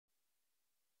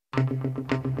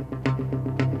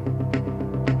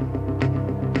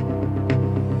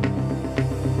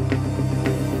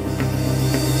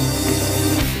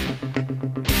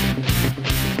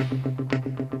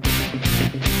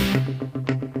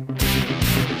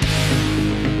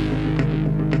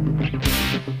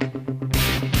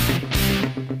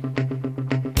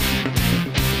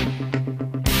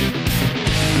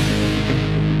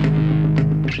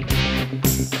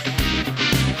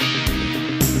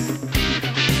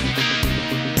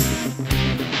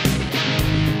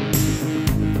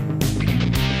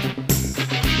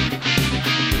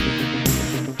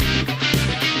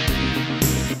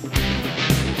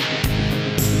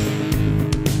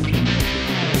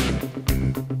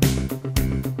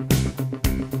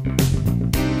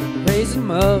Raised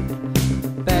him up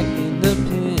back in the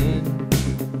pen.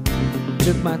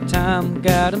 Took my time,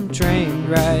 got him trained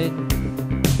right.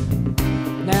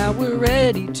 Now we're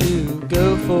ready to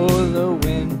go for the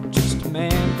win. Just a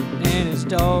man and his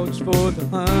dogs for the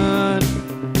hunt.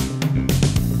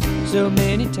 So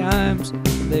many times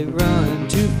they run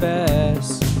too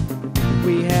fast.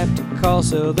 We have to call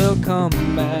so they'll come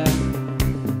back.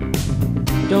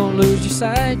 Don't lose your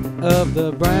sight of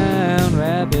the brown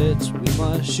rabbits. We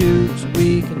must shoot so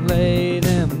we can lay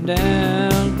them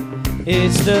down.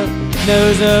 It's the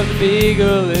nose of the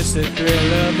beagle, it's the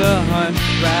thrill of the hunt.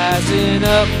 Rising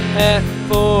up at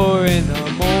 4 in the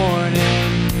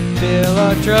morning. Fill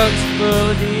our trucks full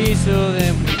of diesel,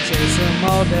 then we chase them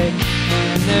all day.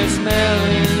 And they're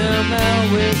smelling them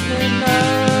out with the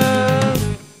nose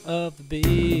of the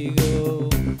beagle.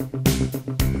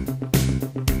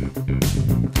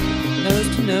 Nose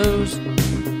to nose,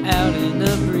 out in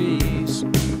the breeze,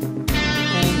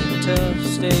 hanging tough,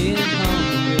 staying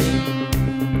hungry.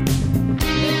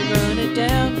 They run it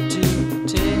down to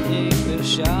take the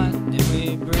shot, and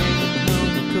we bring it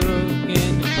home to cook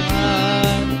in the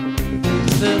pot.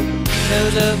 It's the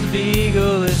nose of the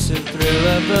beagle, it's the thrill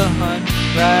of the hunt.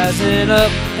 Rising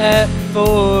up at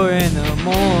 4 in the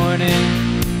morning.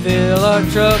 Fill our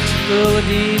trucks full of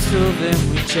diesel, then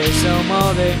we chase them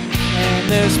all day. And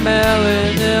they're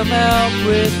smelling them out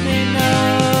with the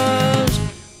nose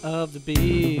of the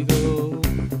beagle.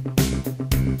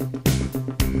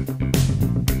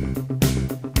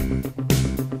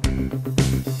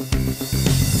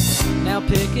 Now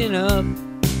picking up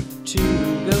to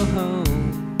go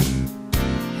home.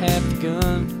 Have the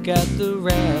gun, got the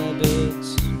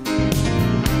rabbits.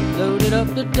 Loaded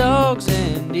up the dogs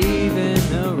and even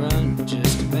a run.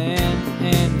 Just a man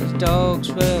and his dogs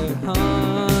for a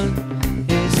hunt.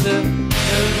 It's the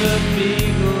nose of the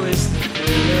beagle, it's the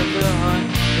thrill of the hunt.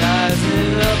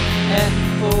 Rising up at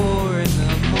 4 in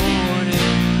the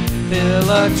morning. Fill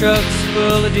our trucks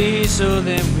full of diesel,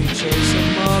 then we chase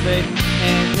them all day.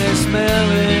 And they're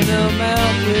smelling them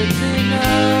out with the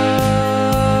nose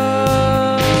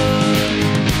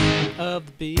of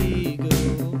the beagle.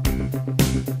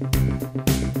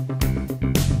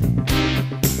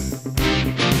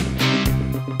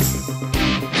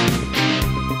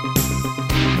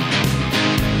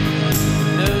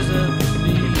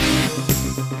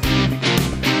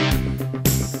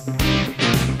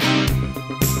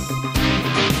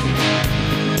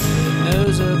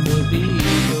 Nose of the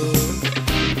beagle.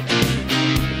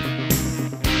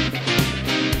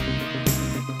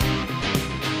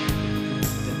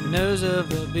 The nose of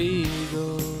the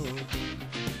beagle.